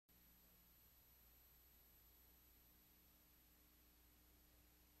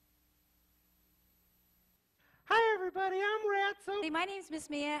everybody, I'm Ratso. Hey, my name's Miss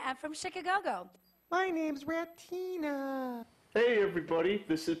Mia. I'm from Chic-A-Go-Go. My name's Ratina. Hey everybody,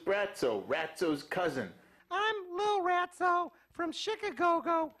 this is Bratzo, Ratzo's cousin. I'm Lil Ratso from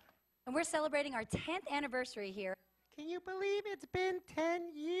Chic-A-Go-Go. And we're celebrating our 10th anniversary here. Can you believe it's been 10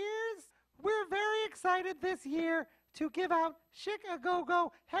 years? We're very excited this year to give out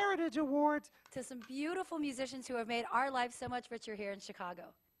Chic-A-Go-Go Heritage Awards To some beautiful musicians who have made our lives so much richer here in Chicago.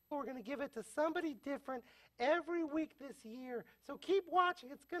 We're going to give it to somebody different every week this year. So keep watching.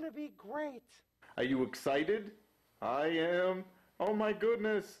 It's going to be great. Are you excited? I am. Oh my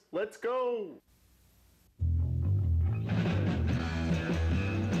goodness, let's go!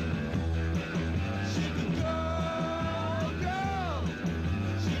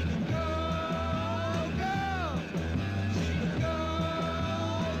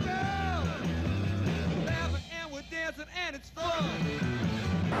 And it's fun.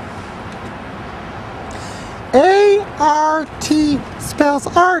 A-R-T spells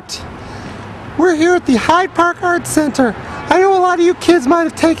art. We're here at the Hyde Park Art Center. I know a lot of you kids might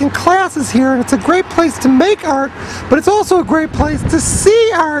have taken classes here, and it's a great place to make art, but it's also a great place to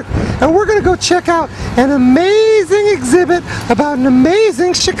see art. And we're going to go check out an amazing exhibit about an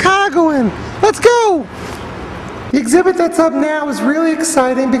amazing Chicagoan. Let's go! The exhibit that's up now is really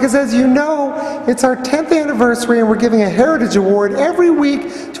exciting because, as you know, it's our 10th anniversary and we're giving a Heritage Award every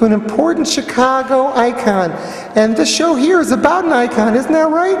week to an important Chicago icon. And this show here is about an icon, isn't that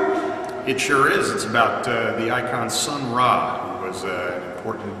right? It sure is. It's about the icon Sun Ra, who was an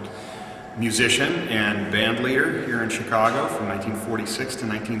important musician and band leader here in Chicago from 1946 to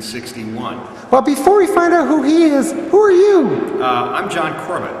 1961. Well, before we find out who he is, who are you? I'm John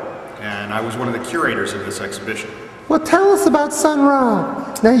Corbett, and I was one of the curators of this exhibition. Well, tell us about Sun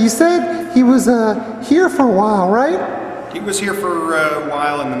Ra. Now, you said he was here for a while, right? He was here for a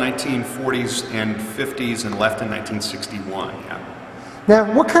while in the 1940s and 50s and left in 1961, yeah.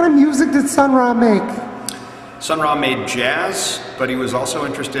 Now, what kind of music did Sun Ra make? Sun Ra made jazz, but he was also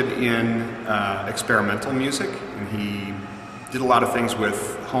interested in experimental music, and he did a lot of things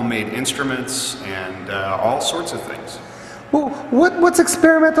with homemade instruments and all sorts of things. Well, what's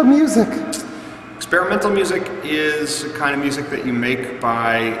experimental music? Experimental music is the kind of music that you make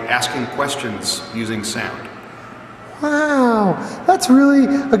by asking questions using sound. Wow, that's really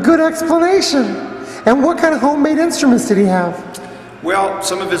a good explanation. And what kind of homemade instruments did he have? Well,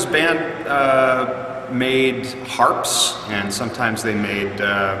 some of his band made harps, and sometimes they made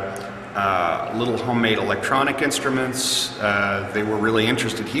little homemade electronic instruments. They were really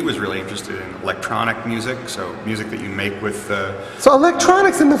interested, he was really interested in electronic music, so music that you make with... So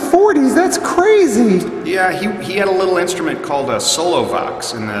electronics in the 40s, that's crazy! Yeah, he had a little instrument called a solo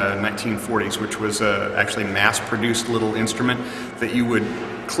vox in the 1940s, which was actually a mass-produced little instrument that you would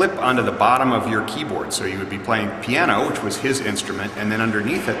clip onto the bottom of your keyboard. So you would be playing piano, which was his instrument, and then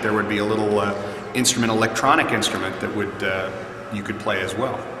underneath it there would be a little electronic instrument that would you could play as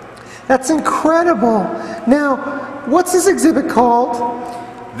well. That's incredible. Now, what's this exhibit called?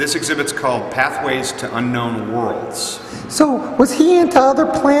 This exhibit's called Pathways to Unknown Worlds. So, was he into other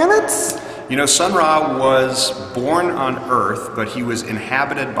planets? You know, Sun Ra was born on Earth, but he was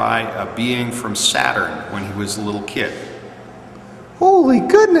inhabited by a being from Saturn when he was a little kid. Holy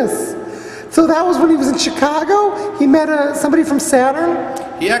goodness! So that was when he was in Chicago? He met somebody from Saturn?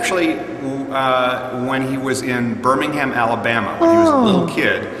 He actually, when he was in Birmingham, Alabama, when he was a little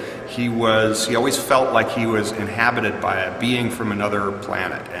kid, he always felt like he was inhabited by a being from another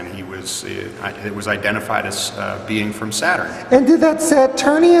planet, and it was identified as a being from Saturn. And did that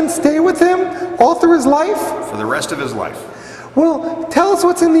Saturnian stay with him all through his life? For the rest of his life. Well, tell us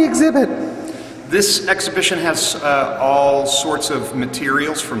what's in the exhibit. This exhibition has all sorts of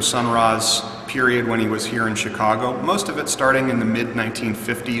materials from Sun Ra's period when he was here in Chicago, most of it starting in the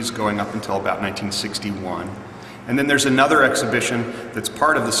mid-1950s going up until about 1961. And then there's another exhibition that's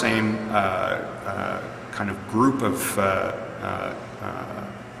part of the same kind of group of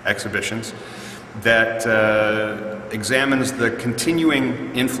exhibitions that examines the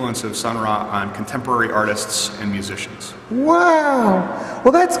continuing influence of Sun Ra on contemporary artists and musicians. Wow!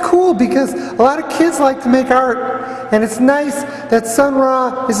 Well, that's cool because a lot of kids like to make art, and it's nice that Sun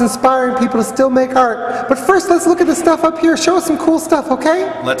Ra is inspiring people to still make art. But first, let's look at the stuff up here. Show us some cool stuff,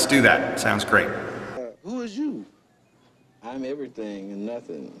 okay? Let's do that. Sounds great. Who is you? I'm everything and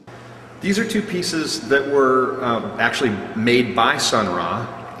nothing. These are two pieces that were actually made by Sun Ra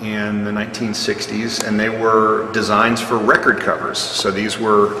in the 1960s, and they were designs for record covers. So these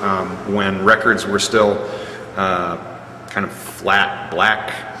were when records were still kind of flat,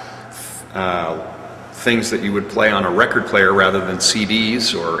 black, things that you would play on a record player rather than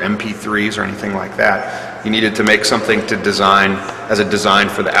CDs or MP3s or anything like that. You needed to make something to design as a design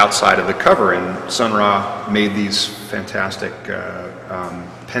for the outside of the cover, and Sun Ra made these fantastic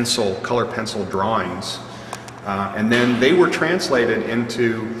color pencil drawings, and then they were translated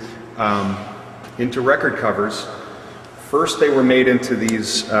into record covers. First, they were made into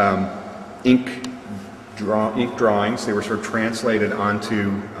these ink drawings. They were sort of translated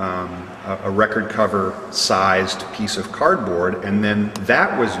onto a record cover sized piece of cardboard, and then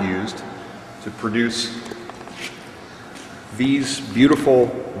that was used to produce these beautiful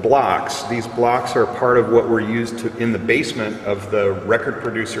blocks. These blocks are part of what were used in the basement of the record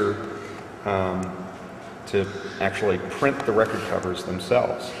producer to actually print the record covers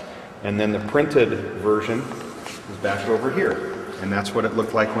themselves. And then the printed version is back over here. And that's what it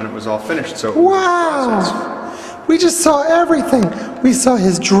looked like when it was all finished. So wow! We just saw everything. We saw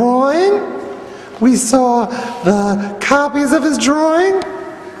his drawing. We saw the copies of his drawing.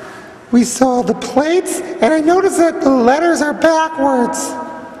 We saw the plates. And I noticed that the letters are backwards.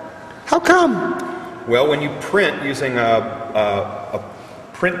 How come? Well, when you print using a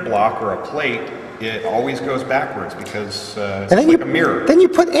print block or a plate, it always goes backwards because it's like a mirror. Then you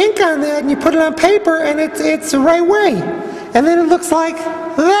put ink on that and you put it on paper and it's the right way. And then it looks like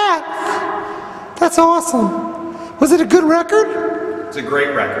that. That's awesome. Was it a good record? It's a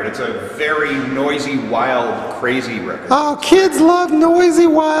great record. It's a very noisy, wild, crazy record. Oh, kids love noisy,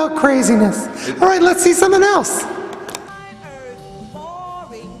 wild craziness. All right, let's see something else.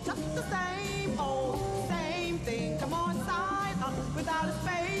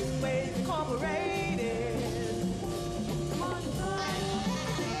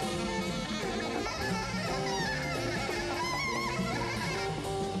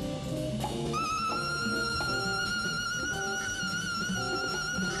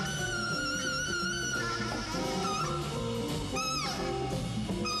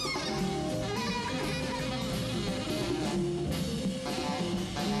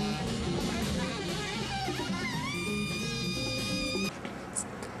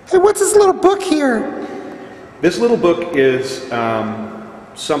 Hey, what's this little book here? This little book is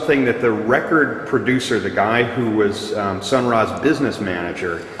something that the record producer, the guy who was Sun Ra's business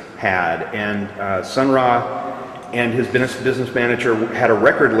manager, had. And Sun Ra and his business manager had a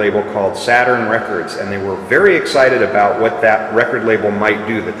record label called Saturn Records, and they were very excited about what that record label might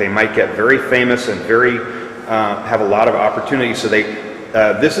do, that they might get very famous and have a lot of opportunities. So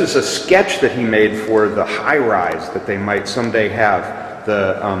this is a sketch that he made for the high rise that they might someday have.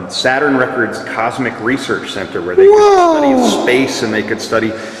 The Saturn Records Cosmic Research Center, where they could study space and they could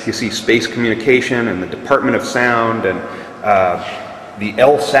study, you see, space communication, and the Department of Sound, and the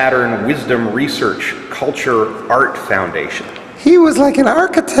L. Saturn Wisdom Research Culture Art Foundation. He was like an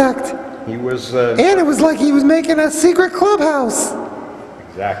architect. He was... and it was like he was making a secret clubhouse.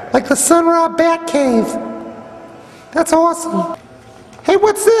 Exactly. Like the Sun Ra Bat Cave. That's awesome. Hey,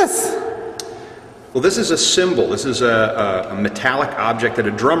 what's this? Well, this is a cymbal. This is a metallic object that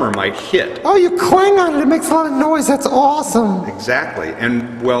a drummer might hit. Oh, you clang on it. It makes a lot of noise. That's awesome. Exactly.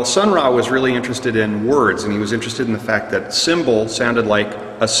 And, well, Sun Ra was really interested in words, and he was interested in the fact that cymbal sounded like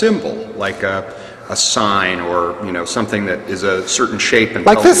a symbol, like a sign, or, you know, something that is a certain shape and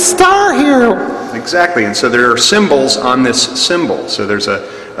like color. this star here. Exactly. And so there are symbols on this cymbal. So there's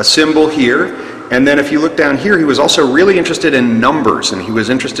a symbol here. And then if you look down here, he was also really interested in numbers, and he was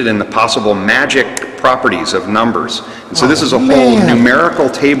interested in the possible magic properties of numbers. And so this is a whole numerical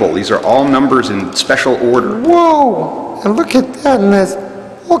table. These are all numbers in special order. Whoa! And look at that, and there's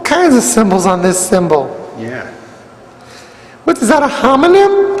all kinds of symbols on this symbol. Yeah. What is that, a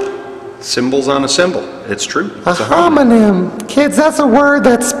homonym? Symbols on a symbol. It's true. It's a homonym. Kids, that's a word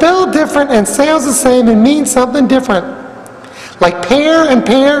that's spelled different and sounds the same and means something different. Like pear and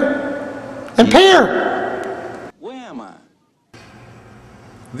pear. And pear. Where am I?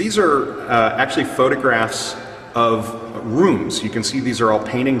 These are actually photographs of rooms. You can see these are all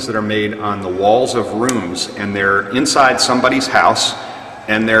paintings that are made on the walls of rooms, and they're inside somebody's house,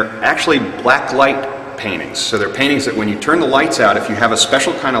 and they're actually black light paintings. So they're paintings that when you turn the lights out, if you have a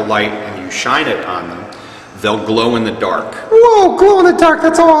special kind of light and you shine it on them, they'll glow in the dark. Whoa, glow in the dark,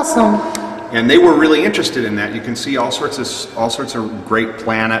 that's awesome. And they were really interested in that. You can see all sorts of great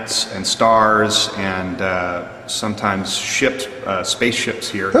planets and stars, and sometimes ships, spaceships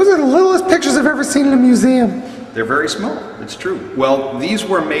here. Those are the littlest pictures I've ever seen in a museum. They're very small. It's true. Well, these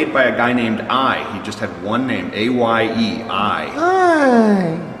were made by a guy named I. He just had one name, A-Y-E, I.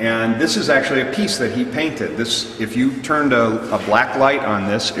 And this is actually a piece that he painted. This, if you turned a black light on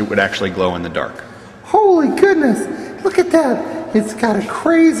this, it would actually glow in the dark. Holy goodness! Look at that. It's got a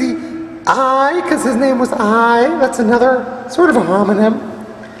crazy I, because his name was I. That's another sort of a homonym,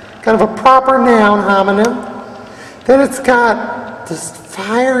 kind of a proper noun homonym. Then it's got this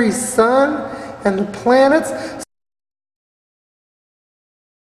fiery sun and the planets.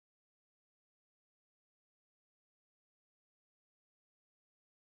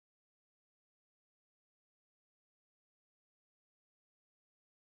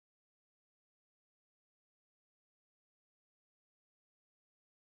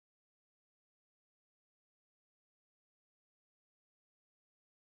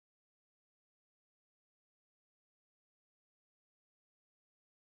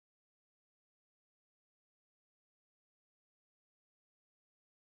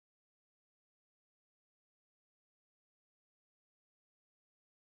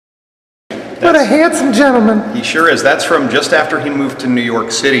 What a handsome gentleman. He sure is. That's from just after he moved to New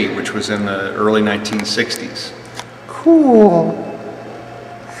York City, which was in the early 1960s. Cool.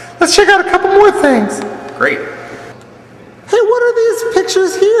 Let's check out a couple more things. Great. Hey, what are these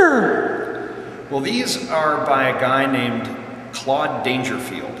pictures here? Well, these are by a guy named Claude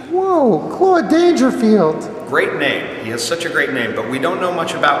Dangerfield. Whoa, Claude Dangerfield. Great name. He has such a great name, but we don't know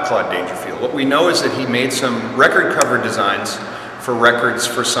much about Claude Dangerfield. What we know is that he made some record cover designs for records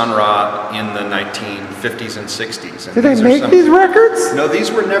for Sun Ra in the 1950s and 60s. And did they make these records? No, these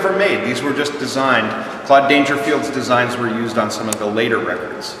were never made. These were just designed. Claude Dangerfield's designs were used on some of the later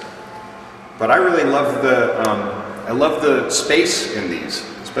records. But I really love the space in these,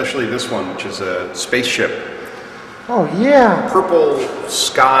 especially this one, which is a spaceship. Oh yeah. Purple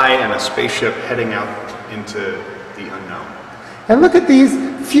sky and a spaceship heading out into the unknown. And look at these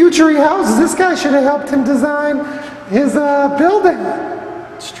future-y houses. This guy should have helped him design his building.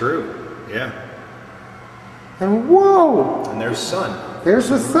 It's true, yeah. And whoa! And there's Sun. There's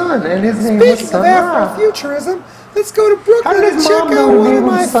the sun, and his name was Sun Ra. Afrofuturism, let's go to Brooklyn and check know out the one name of of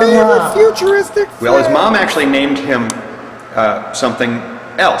my Sun favorite Ra? futuristic Well, his friends. mom actually named him something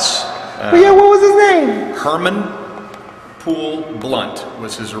else. But yeah, what was his name? Herman Poole Blunt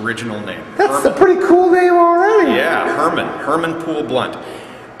was his original name. That's a pretty cool name already. Yeah, Herman Poole Blunt.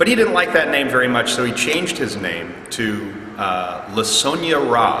 But he didn't like that name very much, so he changed his name to Lasonia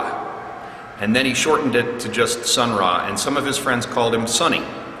Ra. And then he shortened it to just Sun Ra, and some of his friends called him Sonny.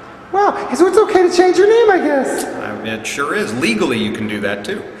 Wow, so it's okay to change your name, I guess. It sure is. Legally, you can do that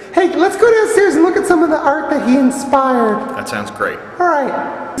too. Hey, let's go downstairs and look at some of the art that he inspired. That sounds great. All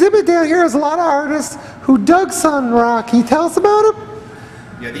right. Exhibit down here has a lot of artists who dug Sun Ra. Can you tell us about them?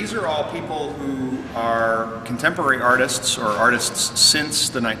 Yeah, these are all people who are contemporary artists or artists since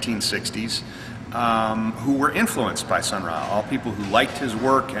the 1960s who were influenced by Sun Ra. All people who liked his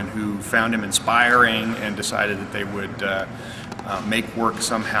work and who found him inspiring and decided that they would make work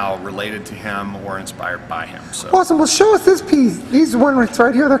somehow related to him or inspired by him. So Awesome. Well, show us this piece. These ones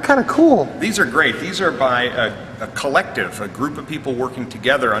right here, they're kind of cool. these are great. These are by a collective, a group of people working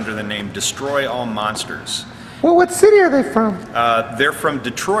together under the name Destroy All Monsters. Well, what city are they from? They're from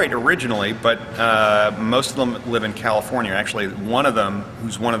Detroit originally, but most of them live in California. Actually, one of them,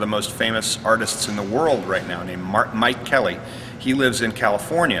 who's one of the most famous artists in the world right now, named Mike Kelly, he lives in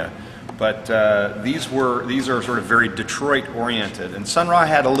California. But these are sort of very Detroit-oriented. And Sun Ra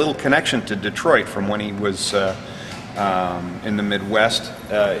had a little connection to Detroit from when he was in the Midwest.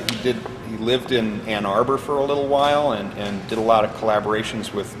 He lived in Ann Arbor for a little while and did a lot of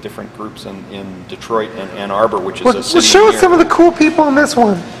collaborations with different groups in Detroit and Ann Arbor, which is a city Well, show us near. some of the cool people in this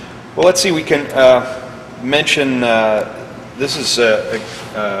one. Well, let's see. We can mention this is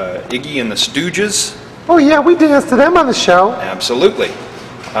Iggy and the Stooges. Oh yeah, we danced to them on the show. Absolutely.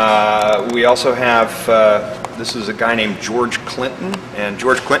 We also have this is a guy named George Clinton, and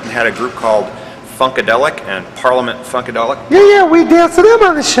George Clinton had a group called Funkadelic and Parliament Funkadelic. Yeah, we danced to them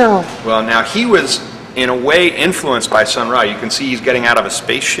on the show. Well, now he was in a way influenced by Sun Ra. You can see he's getting out of a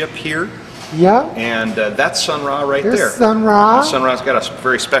spaceship here, Yeah. and that's Sun Ra right There's there. Sun Ra. Sun Ra's got a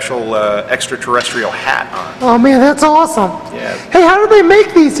very special extraterrestrial hat on. Oh man, that's awesome. Yeah. Hey, how did they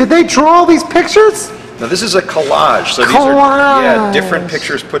make these? Did they draw all these pictures? Now this is a collage, so these are different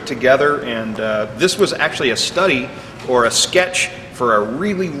pictures put together, and this was actually a study or a sketch for a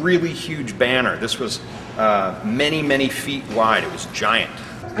really, really huge banner. This was many, many feet wide. It was giant.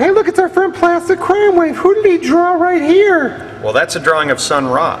 Hey, look, it's our friend Plastic Crime Wave. Who did he draw right here? Well, that's a drawing of Sun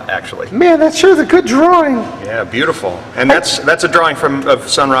Ra, actually. Man, that sure is a good drawing. Yeah, beautiful. And that's a drawing of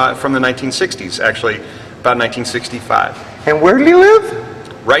Sun Ra from the 1960s, actually, about 1965. And where did he live?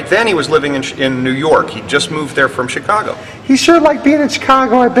 Right then, he was living in New York. He just moved there from Chicago. He sure liked being in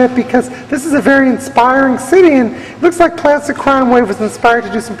Chicago, I bet, because this is a very inspiring city, and it looks like Plastic Crime Wave was inspired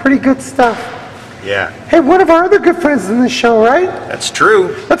to do some pretty good stuff. Yeah. Hey, one of our other good friends in the show, right? That's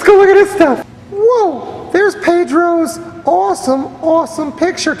true. Let's go look at his stuff. Whoa, there's Pedro's awesome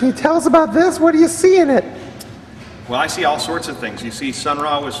picture. Can you tell us about this? What do you see in it? Well, I see all sorts of things. You see, Sun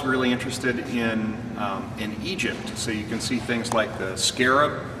Ra was really interested in Egypt, so you can see things like the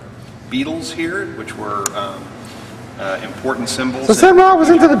scarab beetles here, which were important symbols. So Sun Ra was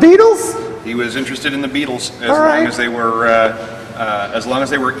into the Beatles? He was interested in the beetles as long as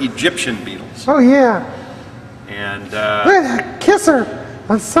they were Egyptian beetles. Oh yeah. And look at that kisser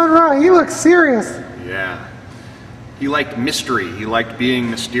on Sun Ra. He looks serious. Yeah. He liked mystery. He liked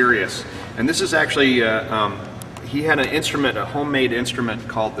being mysterious. And this is actually he had an instrument, a homemade instrument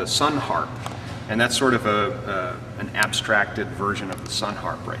called the sun harp, and that's sort of an abstracted version of the sun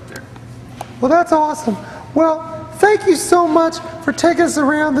harp right there. Well, that's awesome. Well, thank you so much for taking us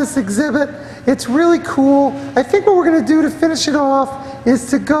around this exhibit. It's really cool. I think what we're going to do to finish it off is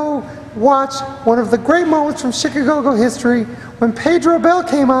to go watch one of the great moments from Chic-A-Go-Go history when Pedro Bell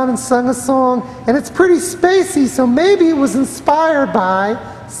came on and sung a song, and it's pretty spacey, so maybe it was inspired by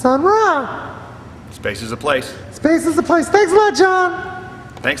Sun Ra. Space is a place. Space is the place. Thanks a lot, John.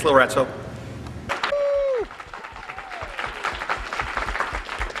 Thanks, Lil Ratso.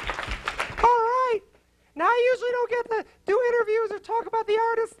 All right. Now, I usually don't get to do interviews or talk about the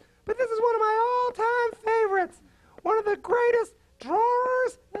artists, but this is one of my all-time favorites. One of the greatest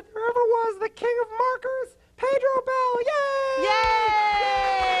drawers that there ever was, the king of markers, Pedro Bell. Yay! Yay!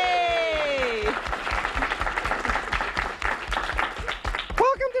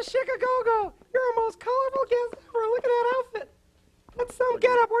 Welcome to Chic-A-Go-Go. You're our most colorful guest ever. Look at that outfit. That's some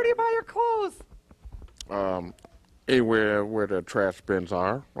get-up. Where do you buy your clothes? Anywhere where the trash bins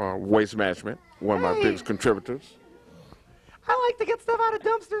are. Waste management, one of my biggest contributors. I like to get stuff out of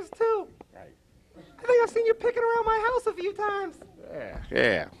dumpsters, too. I think I've seen you picking around my house a few times.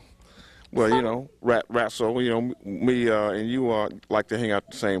 Yeah. Well, you know, Ratso, you know, me and you like to hang out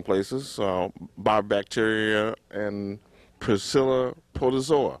at the same places. Bob Bacteria and Priscilla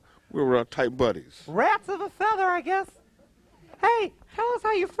Protozoa. We were tight buddies. Rats of a feather, I guess. Hey, tell us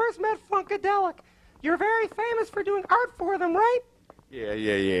how you first met Funkadelic. You're very famous for doing art for them, right?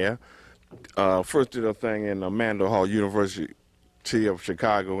 Yeah. First did a thing in Mandel Hall, University of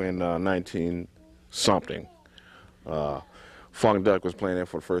Chicago in 19-something. Funkadelic was playing there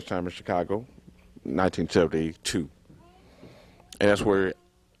for the first time in Chicago, 1972. And that's where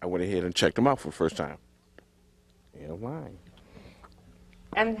I went ahead and checked them out for the first time. Yeah, lying.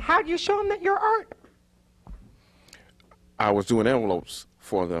 And how'd you show them that your art? I was doing envelopes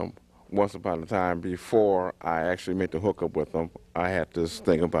for them once upon a time before I actually made the hookup with them. I had this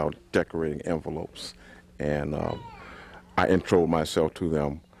thing about decorating envelopes, and I introed myself to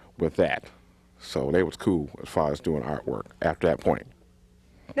them with that. So they was cool as far as doing artwork after that point.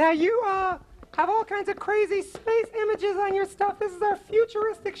 Now you have all kinds of crazy space images on your stuff. This is our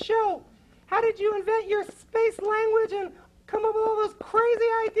futuristic show. How did you invent your space language and come up with all those crazy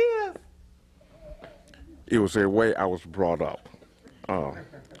ideas? It was the way I was brought up.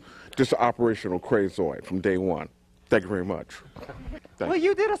 Just an operational crazoid from day one. Thank you very much. Well,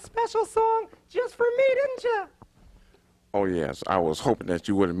 you did a special song just for me, didn't you? Oh, yes. I was hoping that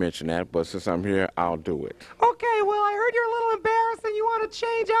you wouldn't mention that, but since I'm here, I'll do it. Okay, well, I heard you're a little embarrassed and you want to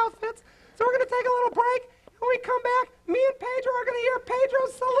change outfits, so we're going to take a little break. When we come back, me and Pedro are going to hear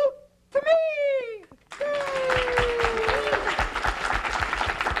Pedro's salute to me. Yay!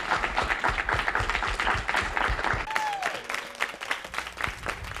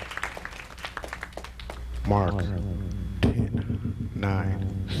 Mark 10,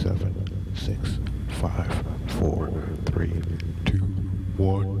 9, 7, 6, 5, 4, 3, 2,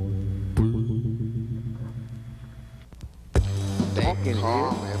 1, boom. They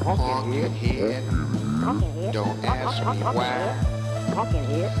call me Pumpkinhead. Don't ask me why.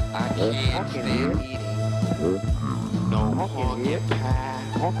 I can't stand eating no pumpkin pie.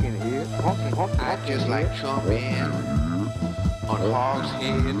 I just like chomping on hog's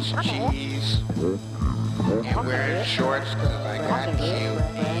heads, cheese, and wearing shorts cause I got cute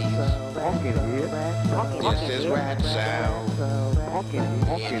knees. This is Ratso,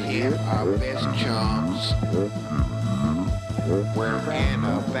 and here are best chums. We're in a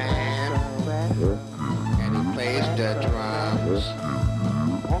band, and he plays the drums.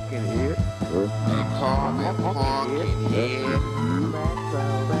 They call me Pumpkinhead.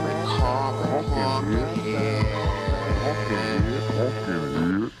 They call me Pumpkinhead.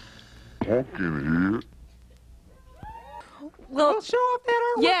 Well, show off that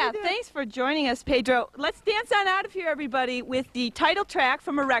artwork. yeah, thanks for joining us, Pedro. Let's dance on out of here, everybody, with the title track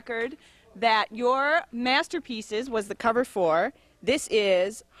from a record that your masterpieces was the cover for. This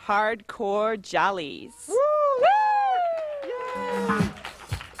is Hardcore Jollies. Woo!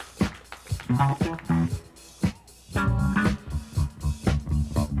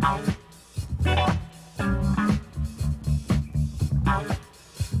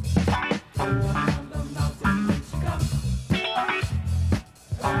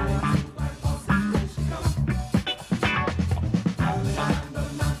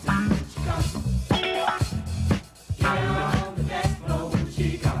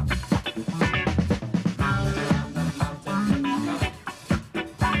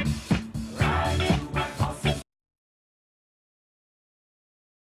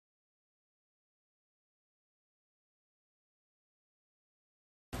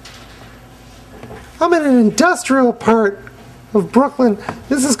 I'm in an industrial part of Brooklyn.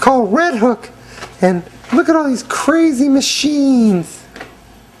 This is called Red Hook. And look at all these crazy machines.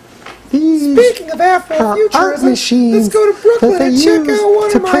 These Speaking of Afrofuturism, art machines let's go to Brooklyn that they and check use out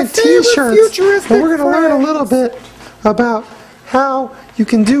one to of my print favorite t-shirts. futuristic And we're going to learn a friends. little bit about how you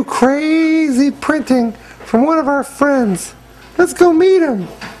can do crazy printing from one of our friends. Let's go meet him.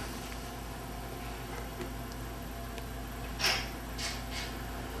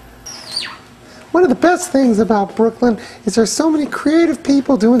 One of the best things about Brooklyn is there's so many creative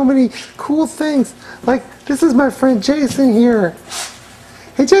people doing so many cool things. Like, this is my friend Jason here.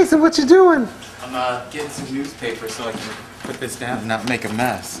 Hey Jason, what you doing? I'm getting some newspaper so I can put this down and not make a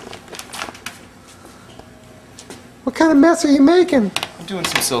mess. What kind of mess are you making? I'm doing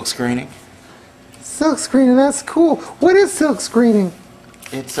some silk screening. Silk screening, that's cool. What is silk screening?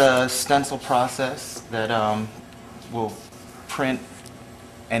 It's a stencil process that will print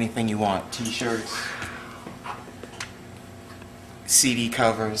anything you want. T-shirts, CD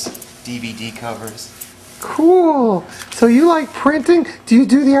covers, DVD covers. Cool. So you like printing? Do you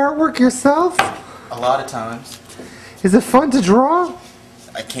do the artwork yourself? A lot of times. Is it fun to draw?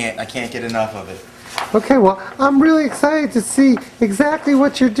 I can't get enough of it. Okay, well, I'm really excited to see exactly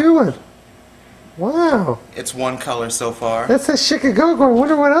what you're doing. Wow. It's one color so far. That says Chic-A-Go-Go. I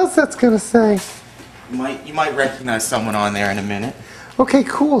wonder what else that's going to say. You might recognize someone on there in a minute. Okay,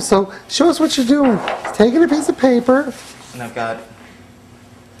 cool. So show us what you're doing. Taking a piece of paper. And I've got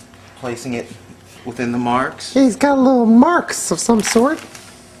placing it within the marks. Yeah, he's got little marks of some sort.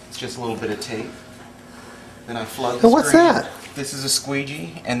 It's just a little bit of tape. Then I flood the And what's screen. that? This is a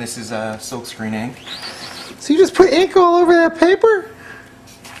squeegee, and this is a silk screen ink. So you just put ink all over that paper?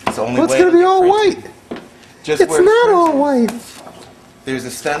 It's the only Well, it's way going to be get all printed. white. Just It's where not printed. all white. There's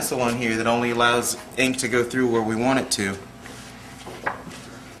a stencil on here that only allows ink to go through where we want it to.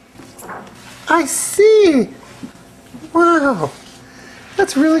 I see. Wow.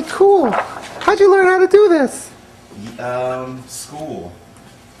 That's really cool. How'd you learn how to do this? School.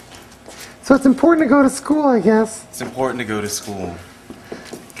 So it's important to go to school, I guess. It's important to go to school.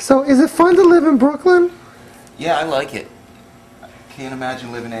 So is it fun to live in Brooklyn? Yeah, I like it. I can't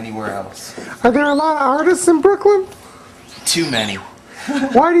imagine living anywhere else. Are there a lot of artists in Brooklyn? Too many.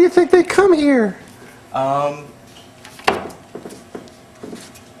 Why do you think they come here? I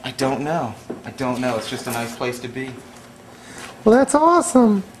don't know. I don't know. It's just a nice place to be. Well, that's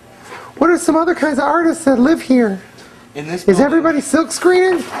awesome. What are some other kinds of artists that live here? In this Is building, everybody silk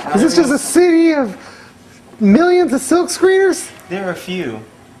screening? Is this just a city of millions of silk screeners? there are a few.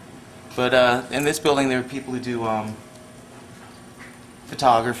 But in this building there are people who do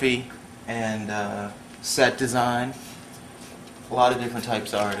photography and set design. A lot of different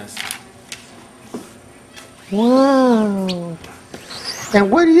types of artists. Wow. And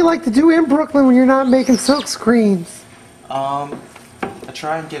what do you like to do in Brooklyn when you're not making silk screens? I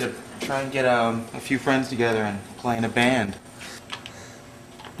try and get a few friends together and play in a band.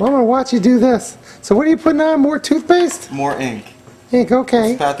 Well, I'm going to watch you do this. So what are you putting on? More toothpaste? More ink. Ink,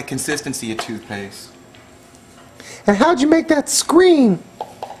 okay. It's about the consistency of toothpaste. And how'd you make that screen?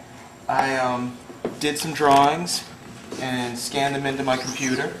 I did some drawings and scanned them into my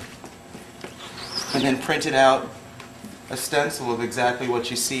computer and then printed out a stencil of exactly what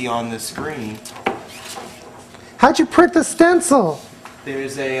you see on the screen. How'd you print the stencil?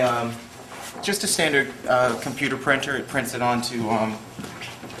 There's a just a standard computer printer. It prints it onto a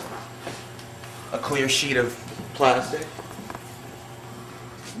clear sheet of plastic.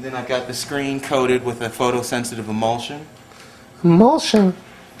 And then I've got the screen coated with a photosensitive emulsion. Emulsion?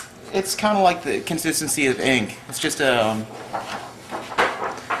 It's kind of like the consistency of ink. It's just a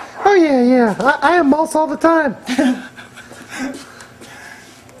Oh yeah. I emulse all the time.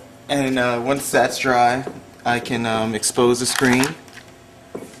 and once that's dry, I can expose the screen,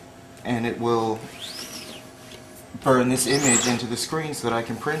 and it will burn this image into the screen so that I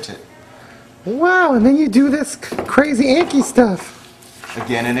can print it. Wow, and then you do this crazy inky stuff.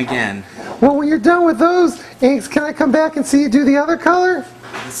 Again and again. Well, when you're done with those inks, can I come back and see you do the other color?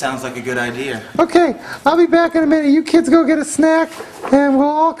 That sounds like a good idea. Okay, I'll be back in a minute. You kids go get a snack, and we'll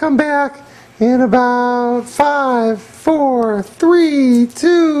all come back in about 5, 4, 3,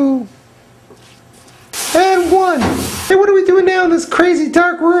 2, and 1. Hey, what are we doing now in this crazy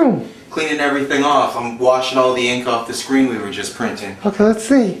dark room? Cleaning everything off. I'm washing all the ink off the screen we were just printing. Okay, let's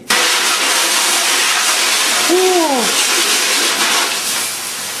see. Cool.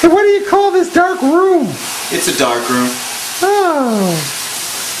 Hey, what do you call this dark room? It's a dark room. Oh.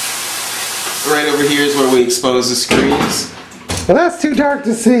 Right over here is where we expose the screens. Well, that's too dark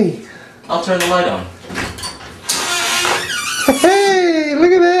to see. I'll turn the light on. Hey,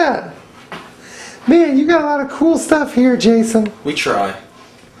 look at that. Man, you got a lot of cool stuff here, Jason. We try.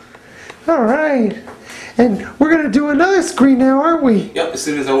 All right. And we're going to do another screen now, aren't we? Yep, as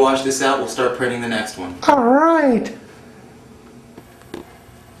soon as I wash this out, we'll start printing the next one. All right.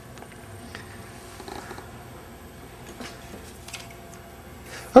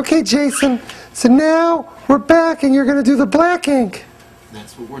 Okay, Jason. So now we're back and you're going to do the black ink.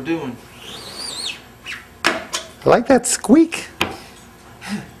 That's what we're doing. I like that squeak.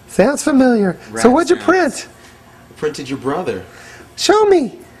 Sounds familiar. Rat So what'd you sounds. print? Printed your brother. Show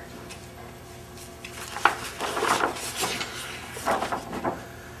me.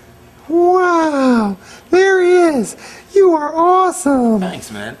 Wow, there he is. You are awesome. Thanks,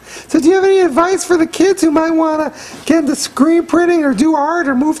 man. So do you have any advice for the kids who might want to get into screen printing or do art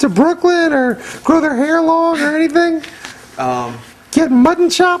or move to Brooklyn or grow their hair long or anything? Get mutton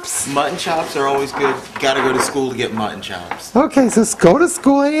chops? Mutton chops are always good. Gotta go to school to get mutton chops. Okay, so go to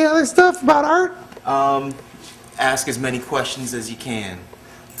school. Any other stuff about art? Ask as many questions as you can.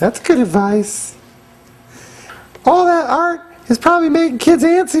 That's good advice. All that art is probably making kids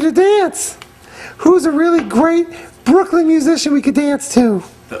antsy to dance. Who's a really great Brooklyn musician we could dance to?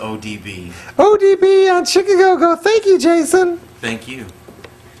 The ODB. ODB on Chic-A-Go-Go. Thank you, Jason. Thank you.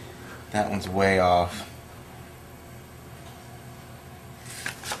 That one's way off.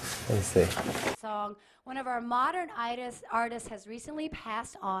 Let me see. Song. One of our modern artists has recently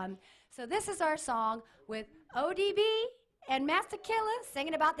passed on. So this is our song with ODB and Master Killer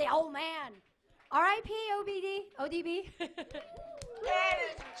singing about the old man. R.I.P. ODB.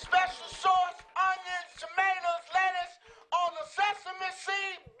 Special sauce, onions, tomatoes, lettuce on the sesame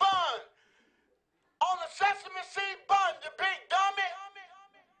seed bun. On the sesame seed bun, you big dummy.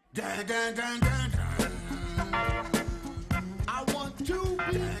 Dun, dun, dun, dun, dun. I want to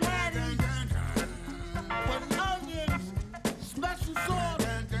be patties with onions, special sauce,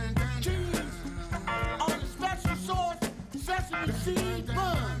 cheese on the special sauce, sesame seed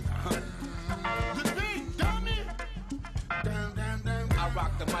bun. You big dummy. Dun, dun, dun. I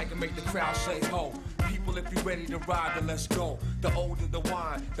rock the mic and make the crowd say ho. People, if you ready to ride, then let's go. The older the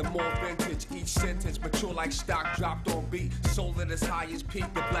wine, the more vintage. Each sentence mature like stock dropped on beat. Soul at its highest peak,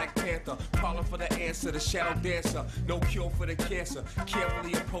 the Black Panther. Problem for the answer, the shadow dancer. No cure for the cancer.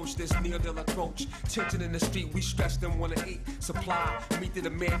 Carefully approach this near-deal approach. Tension in the street, we stress them wanna eat. Supply, meet the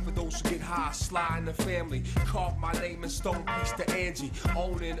demand for those who get high. Sly in the family. Carve my name in stone, piece to Angie.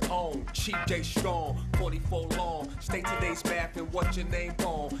 Own and own, cheap day strong. 44 long, stay today's math and what your name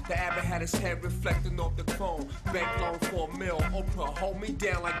on. The abbot had his head reflecting off the chrome. Bank loan for a mill. Oprah, hold me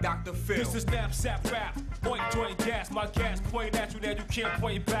down like Dr. Phil. This is knapsack rap. Point, joint, gas. My gas point at you that you can't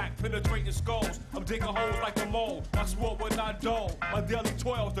point back. Penetrating skulls. I'm digging holes like a mole. I swore when I dull. My daily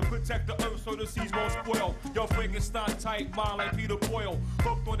toils to protect the earth so the seas won't spoil. Yo, Frankenstein type mind like Peter Boyle.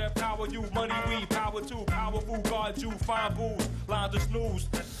 Hooked on that power you, money we, power too. Powerful guard you, fine booze. Lines of snooze.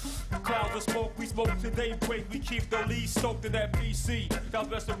 Clouds of smoke, we smoke today break. We keep the lead soaked in that PC. Y'all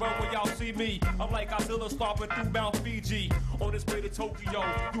best to run when y'all see me. I'm like Godzilla stomping through Mount Fiji. On his way to Tokyo,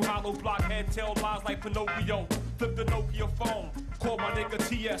 you hollow blockhead tell lies like Pinocchio. Flip the Nokia phone, call my nigga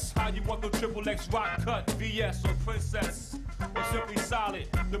TS. How you want the triple X rock cut? VS or Princess, or simply solid.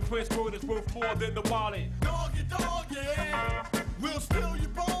 The Prince word is worth more than the wallet. Doggy, doggy, we'll steal your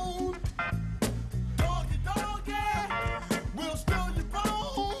bone.